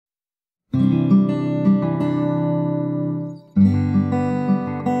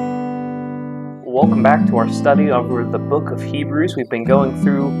Welcome back to our study over the book of Hebrews. We've been going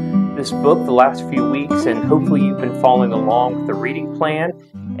through this book the last few weeks, and hopefully you've been following along with the reading plan,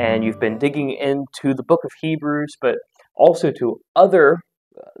 and you've been digging into the book of Hebrews, but also to other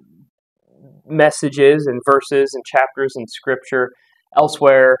messages and verses and chapters in Scripture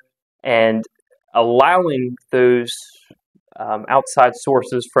elsewhere, and allowing those outside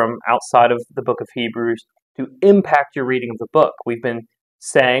sources from outside of the book of Hebrews to impact your reading of the book. We've been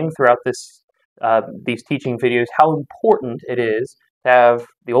saying throughout these teaching videos how important it is to have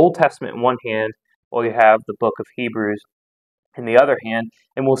the Old Testament in one hand while you have the book of Hebrews in the other hand.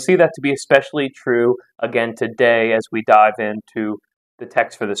 And we'll see that to be especially true again today as we dive into the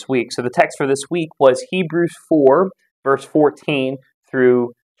text for this week. So the text for this week was Hebrews 4, verse 14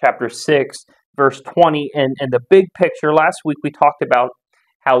 through chapter 6, verse 20. And the big picture, last week we talked about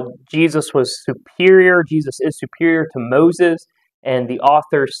how Jesus was superior. Jesus is superior to Moses, and the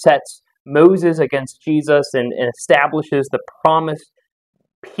author sets Moses against Jesus and establishes the promised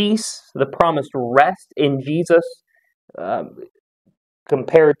peace, the promised rest in Jesus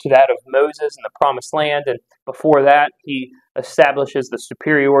compared to that of Moses in the promised land. And before that, he establishes the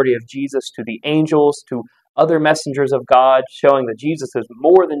superiority of Jesus to the angels, to other messengers of God, showing that Jesus is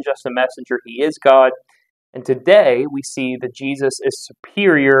more than just a messenger. He is God. And today we see that Jesus is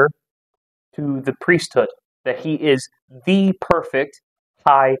superior to the priesthood, that he is the perfect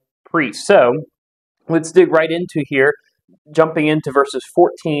high priest. So let's dig right into here, jumping into verses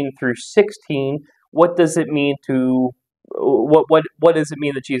 14 through 16. What does it mean what does it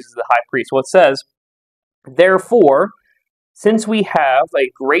mean that Jesus is the high priest? Well, it says, "Therefore, since we have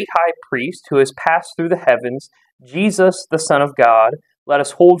a great high priest who has passed through the heavens, Jesus, the Son of God, let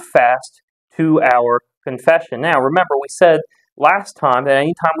us hold fast to our confession." Now, remember, we said last time that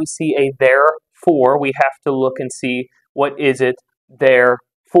anytime we see a therefore, we have to look and see what is it there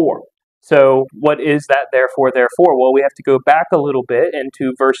for. So what is that therefore? Well, we have to go back a little bit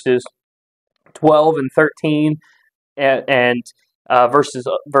into verses 12 and 13 and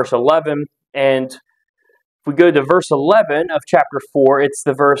verse 11. And if we go to verse 11 of chapter 4, it's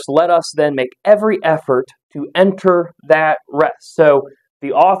the verse, "Let us then make every effort to enter that rest." So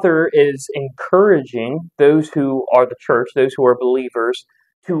the author is encouraging those who are the church, those who are believers,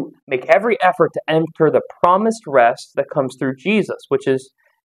 to make every effort to enter the promised rest that comes through Jesus, which is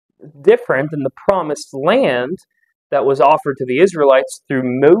different than the promised land that was offered to the Israelites through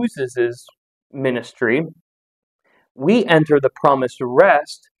Moses' ministry. We enter the promised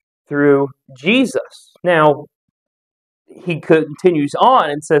rest through Jesus. Now, he continues on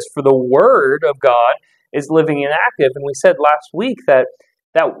and says, "For the word of God is living and active." And we said last week that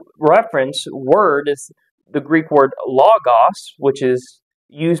reference word is the Greek word logos, which is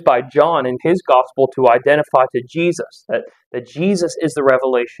used by John in his gospel to identify to Jesus, that Jesus is the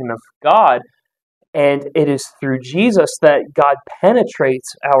revelation of God, and it is through Jesus that God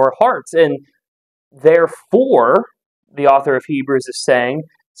penetrates our hearts. And therefore, the author of Hebrews is saying,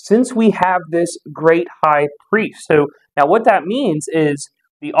 since we have this great high priest. So now what that means is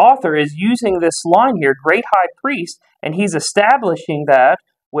the author is using this line here, great high priest, and he's establishing that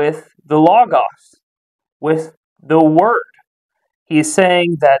with the logos, with the word. He's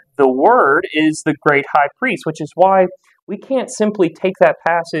saying that the Word is the great high priest, which is why we can't simply take that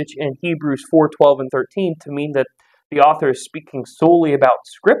passage in Hebrews 4, 12, and 13 to mean that the author is speaking solely about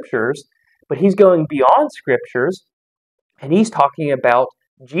Scriptures, but he's going beyond Scriptures, and he's talking about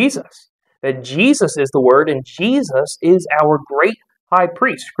Jesus. That Jesus is the Word, and Jesus is our great high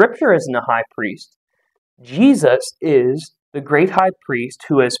priest. Scripture isn't a high priest. Jesus is the great high priest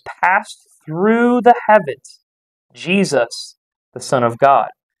who has passed through the heavens. Jesus, the Son of God.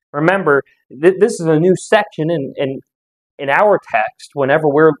 Remember, this is a new section in our text. Whenever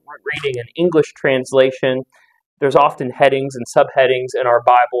we're reading an English translation, there's often headings and subheadings in our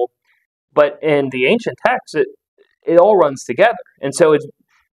Bible. But in the ancient text, it all runs together. And so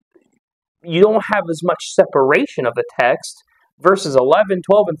you don't have as much separation of the text. Verses 11,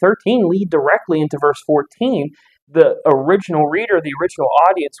 12, and 13 lead directly into verse 14. The original reader, the original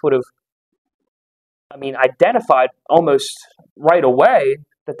audience would have identified almost right away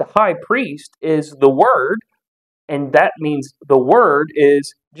that the high priest is the Word, and that means the Word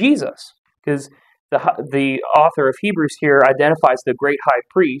is Jesus, because the author of Hebrews here identifies the great high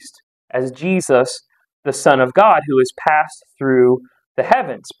priest as Jesus, the Son of God, who has passed through the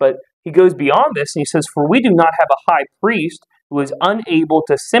heavens. But he goes beyond this, and he says, "For we do not have a high priest who is unable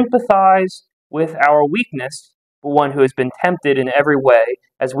to sympathize with our weakness, but one who has been tempted in every way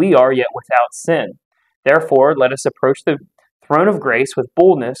as we are, yet without sin. Therefore, let us approach the throne of grace with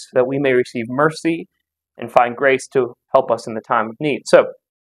boldness, that we may receive mercy and find grace to help us in the time of need." So,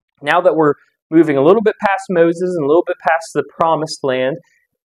 now that we're moving a little bit past Moses and a little bit past the promised land,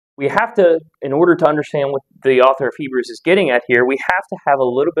 we have to, in order to understand what the author of Hebrews is getting at here, we have to have a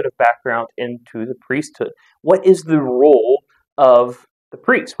little bit of background into the priesthood. What is the role of the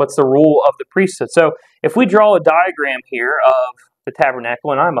priest? What's the role of the priesthood? So if we draw a diagram here of the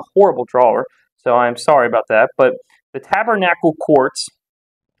tabernacle, and I'm a horrible drawer, so I'm sorry about that, but the tabernacle courts,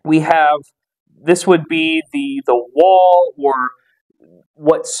 we have, this would be the wall or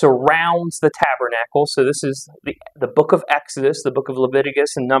what surrounds the tabernacle. So this is the book of Exodus, the book of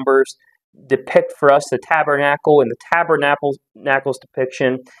Leviticus and Numbers depict for us the tabernacle, and the tabernacle's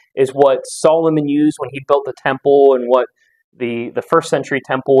depiction is what Solomon used when he built the temple, and what the first century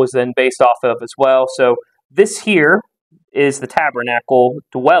temple was then based off of as well. So this here is the tabernacle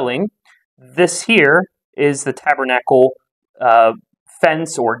dwelling. This here is the tabernacle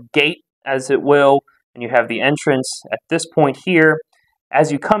fence or gate, as it will, and you have the entrance at this point here. As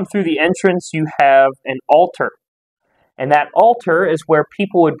you come through the entrance, you have an altar. And that altar is where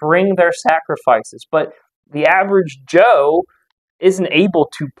people would bring their sacrifices. But the average Joe isn't able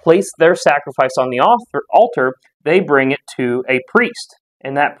to place their sacrifice on the altar. They bring it to a priest.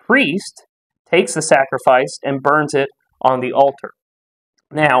 And that priest takes the sacrifice and burns it on the altar.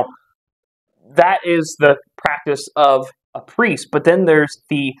 Now, that is the practice of a priest. But then there's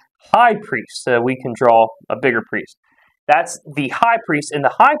the high priest. So we can draw a bigger priest. That's the high priest, and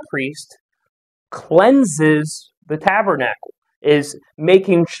the high priest cleanses the tabernacle, is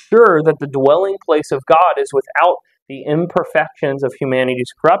making sure that the dwelling place of God is without the imperfections of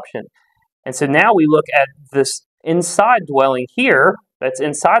humanity's corruption. And so now we look at this inside dwelling here, that's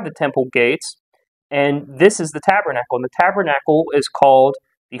inside the temple gates, and this is the tabernacle. And the tabernacle is called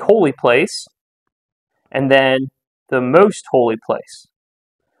the holy place, and then the most holy place.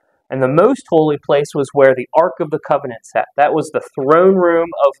 And the most holy place was where the Ark of the Covenant sat. That was the throne room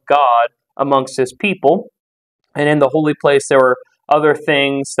of God amongst his people. And in the holy place, there were other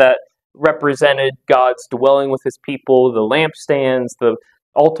things that represented God's dwelling with his people: the lampstands, the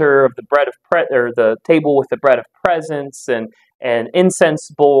altar of the bread of or the table with the bread of presence, and incense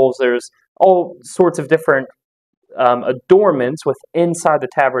bowls. There's all sorts of different adornments inside the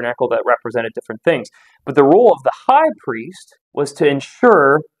tabernacle that represented different things. But the role of the high priest was to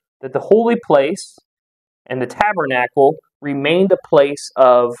ensure that the holy place and the tabernacle remained a place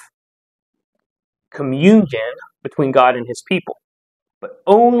of communion between God and his people. But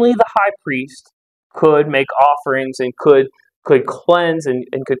only the high priest could make offerings and could cleanse and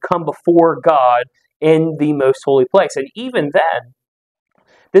could come before God in the most holy place. And even then,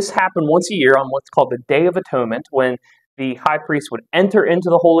 this happened once a year on what's called the Day of Atonement, when the high priest would enter into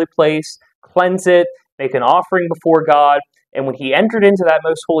the holy place, cleanse it, make an offering before God, and when he entered into that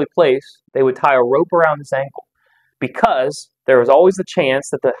most holy place, they would tie a rope around his ankle, because there was always the chance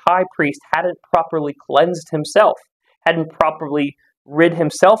that the high priest hadn't properly cleansed himself, hadn't properly rid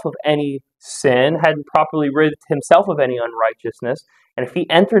himself of any sin, hadn't properly rid himself of any unrighteousness. And if he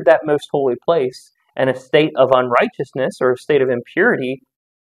entered that most holy place in a state of unrighteousness or a state of impurity,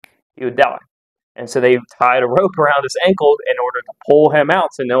 he would die. And so they tied a rope around his ankle in order to pull him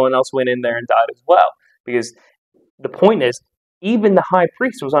out so no one else went in there and died as well. Because the point is, even the high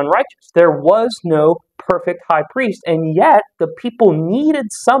priest was unrighteous. There was no perfect high priest, and yet the people needed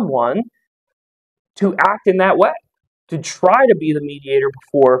someone to act in that way, to try to be the mediator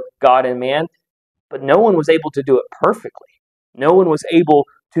before God and man, but no one was able to do it perfectly. No one was able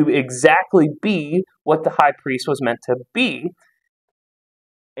to exactly be what the high priest was meant to be.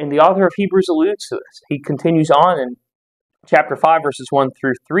 And the author of Hebrews alludes to this. He continues on in chapter 5, verses 1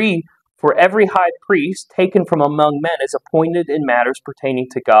 through 3, "For every high priest taken from among men is appointed in matters pertaining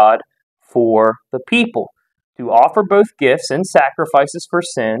to God for the people, to offer both gifts and sacrifices for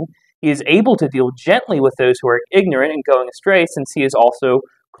sin. He is able to deal gently with those who are ignorant and going astray, since he is also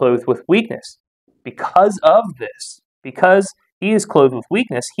clothed with weakness. Because of this, because he is clothed with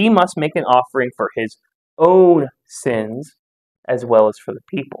weakness, he must make an offering for his own sins as well as for the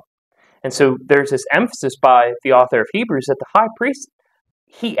people." And so there's this emphasis by the author of Hebrews that the high priest,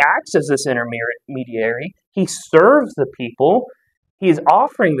 he acts as this intermediary. He serves the people. He is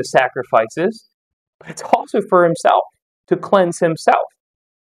offering the sacrifices, but it's also for himself, to cleanse himself.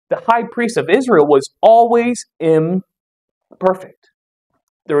 The high priest of Israel was always imperfect.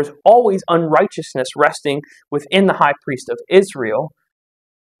 There was always unrighteousness resting within the high priest of Israel.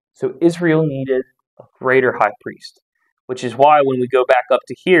 So Israel needed a greater high priest, which is why when we go back up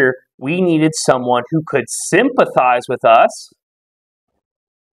to here, we needed someone who could sympathize with us,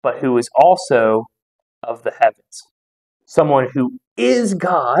 but who is also of the heavens. Someone who is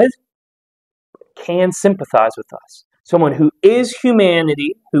God, can sympathize with us. Someone who is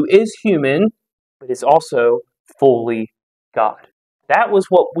humanity, who is human, but is also fully God. That was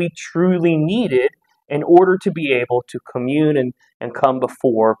what we truly needed in order to be able to commune and come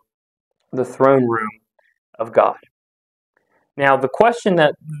before the throne room of God. Now, the question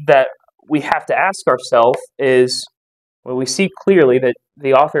that we have to ask ourselves is, when we see clearly that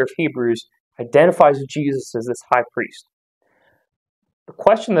the author of Hebrews identifies Jesus as this high priest, the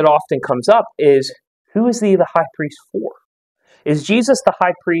question that often comes up is, who is he the high priest for? Is Jesus the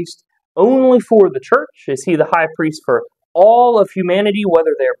high priest only for the church? Is he the high priest for all of humanity,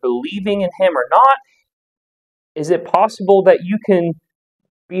 whether they're believing in him or not? Is it possible that you can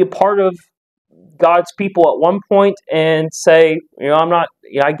be a part of God's people at one point and say, I'm not,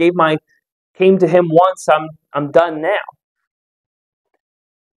 I came to him once, I'm done now?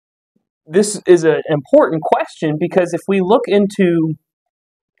 This is an important question, because if we look into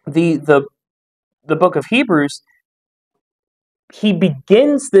the book of Hebrews, he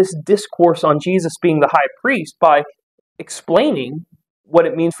begins this discourse on Jesus being the high priest by explaining what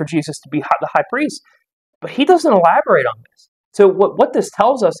it means for Jesus to be the high priest, but he doesn't elaborate on this. So what this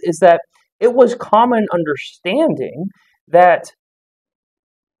tells us is that it was common understanding that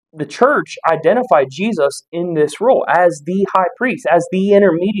the church identified Jesus in this role as the high priest, as the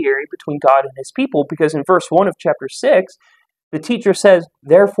intermediary between God and his people, because in verse 1 of chapter 6, the teacher says,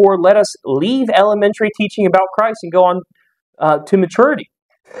 "Therefore, let us leave elementary teaching about Christ and go on to maturity."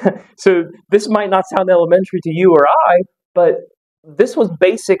 So this might not sound elementary to you or I, but this was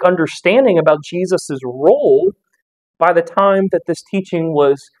basic understanding about Jesus' role by the time that this teaching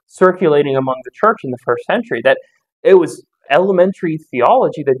was circulating among the church in the first century, that it was elementary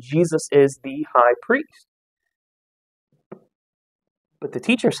theology that Jesus is the high priest. But the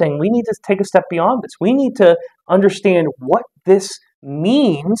teacher is saying we need to take a step beyond this. We need to understand what this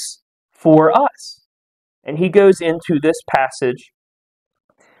means for us. And he goes into this passage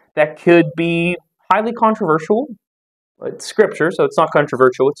that could be highly controversial. It's scripture, so it's not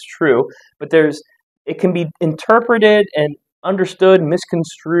controversial, it's true. But it can be interpreted and understood,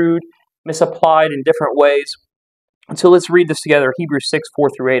 misconstrued, misapplied in different ways. And so let's read this together. Hebrews 6, 4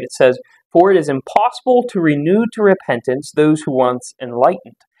 through 8. It says, "For it is impossible to renew to repentance those who once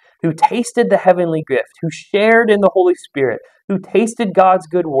enlightened, who tasted the heavenly gift, who shared in the Holy Spirit, who tasted God's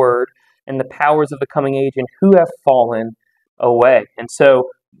good word and the powers of the coming age, and who have fallen away." And so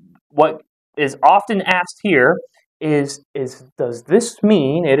what is often asked here is does this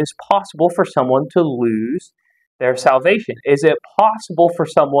mean it is possible for someone to lose their salvation? Is it possible for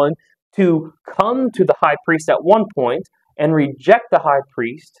someone to come to the high priest at one point and reject the high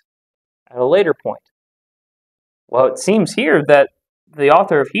priest at a later point? Well, it seems here that the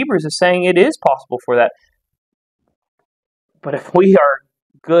author of Hebrews is saying it is possible for that. But if we are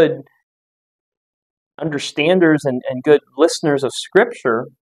good understanders and good listeners of Scripture,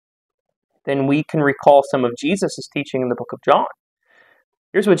 then we can recall some of Jesus' teaching in the book of John.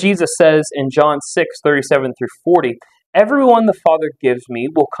 Here's what Jesus says in John 6, 37 through 40. "Everyone the Father gives me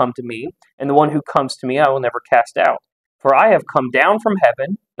will come to me, and the one who comes to me I will never cast out. For I have come down from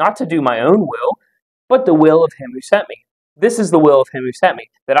heaven, not to do my own will, but the will of him who sent me. This is the will of him who sent me,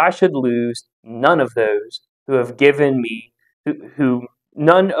 that I should lose none of those who have given me,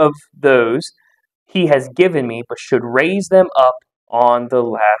 none of those he has given me, but should raise them up on the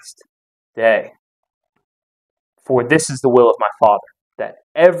last day. For this is the will of my Father, that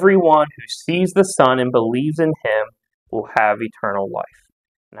everyone who sees the Son and believes in him will have eternal life,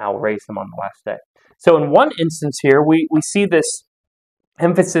 and I will raise them on the last day." So in one instance here, we see this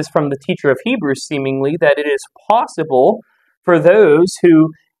emphasis from the teacher of Hebrews, seemingly, that it is possible for those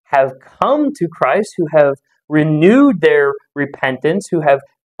who have come to Christ, who have renewed their repentance, who have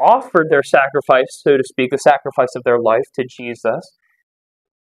offered their sacrifice, so to speak, the sacrifice of their life to Jesus,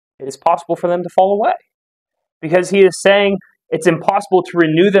 it is possible for them to fall away. Because he is saying it's impossible to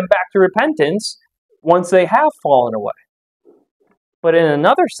renew them back to repentance once they have fallen away. But in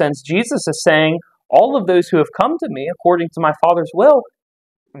another sense, Jesus is saying all of those who have come to me according to my Father's will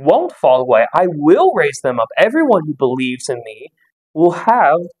won't fall away. I will raise them up. Everyone who believes in me will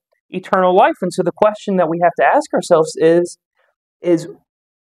have eternal life. And so the question that we have to ask ourselves is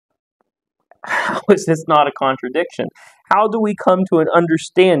how is this not a contradiction? How do we come to an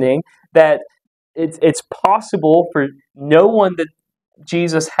understanding that it's possible for no one that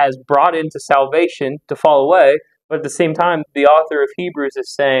Jesus has brought into salvation to fall away, but at the same time, the author of Hebrews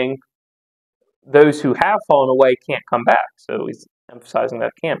is saying those who have fallen away can't come back. So he's emphasizing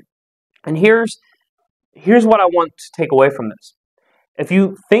that can't. And here's what I want to take away from this. If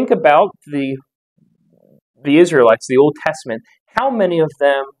you think about the Israelites, the Old Testament, how many of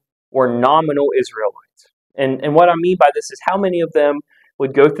them were nominal Israelites? And what I mean by this is how many of them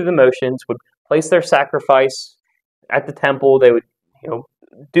would go through the motions, would place their sacrifice at the temple. They would,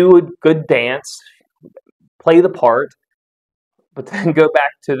 do a good dance, play the part, but then go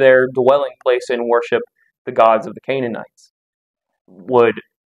back to their dwelling place and worship the gods of the Canaanites. Would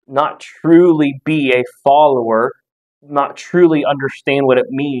not truly be a follower, not truly understand what it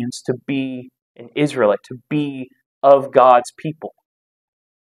means to be an Israelite, to be of God's people.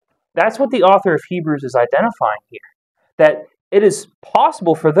 That's what the author of Hebrews is identifying here. That it is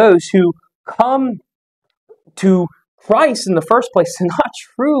possible for those who come to Christ in the first place to not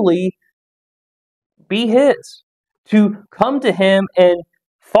truly be His, to come to Him and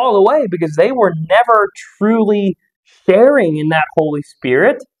fall away because they were never truly sharing in that Holy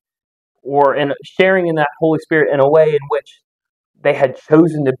Spirit, or sharing in that Holy Spirit in a way in which they had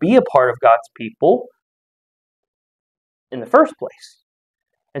chosen to be a part of God's people in the first place.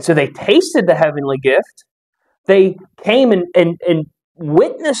 And so they tasted the heavenly gift. They came and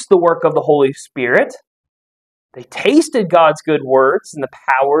witnessed the work of the Holy Spirit. They tasted God's good words and the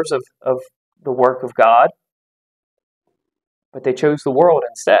powers of the work of God. But they chose the world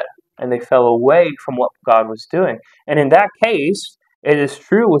instead. And they fell away from what God was doing. And in that case, it is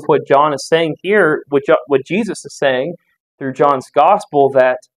true with what John is saying here, what Jesus is saying through John's Gospel,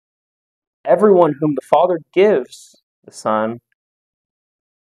 that everyone whom the Father gives the Son,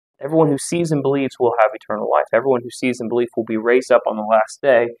 everyone who sees and believes will have eternal life. Everyone who sees and believes will be raised up on the last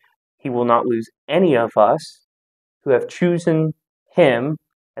day. He will not lose any of us who have chosen Him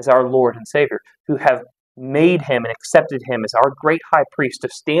as our Lord and Savior, who have made Him and accepted Him as our great high priest to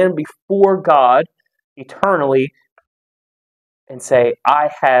stand before God eternally and say, I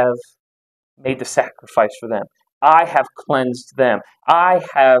have made the sacrifice for them. I have cleansed them. I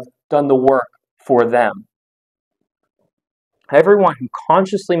have done the work for them. Everyone who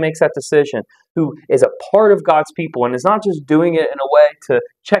consciously makes that decision, who is a part of God's people and is not just doing it in a way to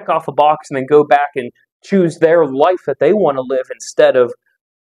check off a box and then go back and choose their life that they want to live instead of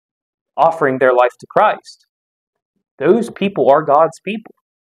offering their life to Christ. Those people are God's people.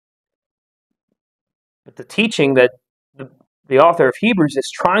 But the teaching that the author of Hebrews is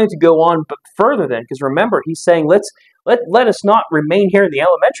trying to go on but further then, because remember, he's saying, let us not remain here in the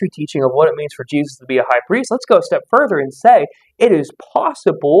elementary teaching of what it means for Jesus to be a high priest. Let's go a step further and say, it is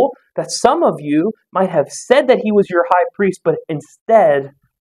possible that some of you might have said that He was your high priest, but instead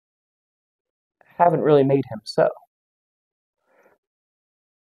haven't really made Him so.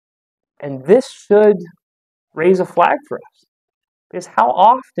 And this should raise a flag for us. Because how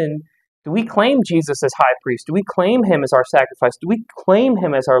often do we claim Jesus as high priest? Do we claim Him as our sacrifice? Do we claim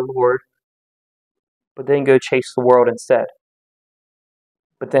Him as our Lord, but then go chase the world instead?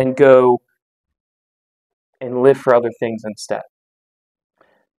 But then go and live for other things instead?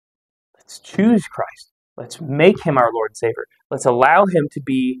 Let's choose Christ. Let's make Him our Lord and Savior. Let's allow Him to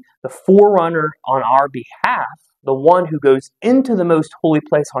be the forerunner on our behalf, the one who goes into the most holy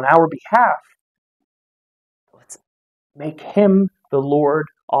place on our behalf. Let's make Him the Lord,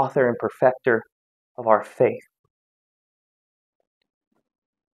 author, and perfecter of our faith,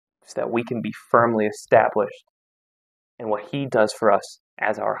 so that we can be firmly established in what He does for us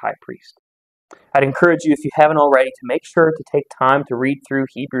as our high priest. I'd encourage you, if you haven't already, to make sure to take time to read through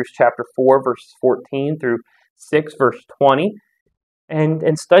Hebrews chapter 4, verses 14 through 6, verse 20,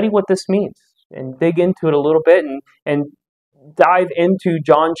 and study what this means, and dig into it a little bit, and dive into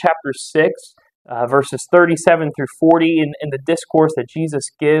John chapter 6, verses 37 through 40, in the discourse that Jesus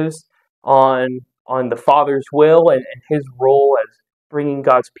gives on the Father's will and His role as bringing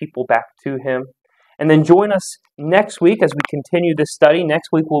God's people back to Him. And then join us next week as we continue this study. Next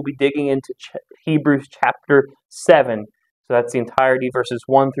week we'll be digging into Hebrews chapter 7. So that's the entirety, verses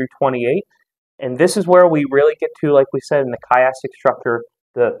 1 through 28. And this is where we really get to, like we said, in the chiastic structure,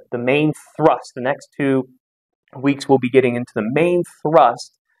 the main thrust. The next 2 weeks we'll be getting into the main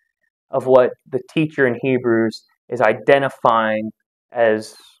thrust of what the teacher in Hebrews is identifying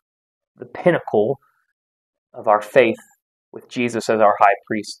as the pinnacle of our faith with Jesus as our high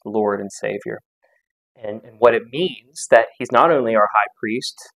priest, Lord, and Savior. And what it means that He's not only our high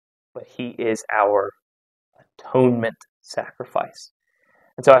priest, but He is our atonement sacrifice.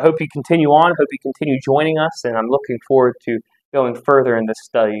 And so I hope you continue on, hope you continue joining us, and I'm looking forward to going further in this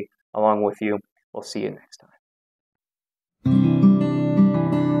study along with you. We'll see you next time.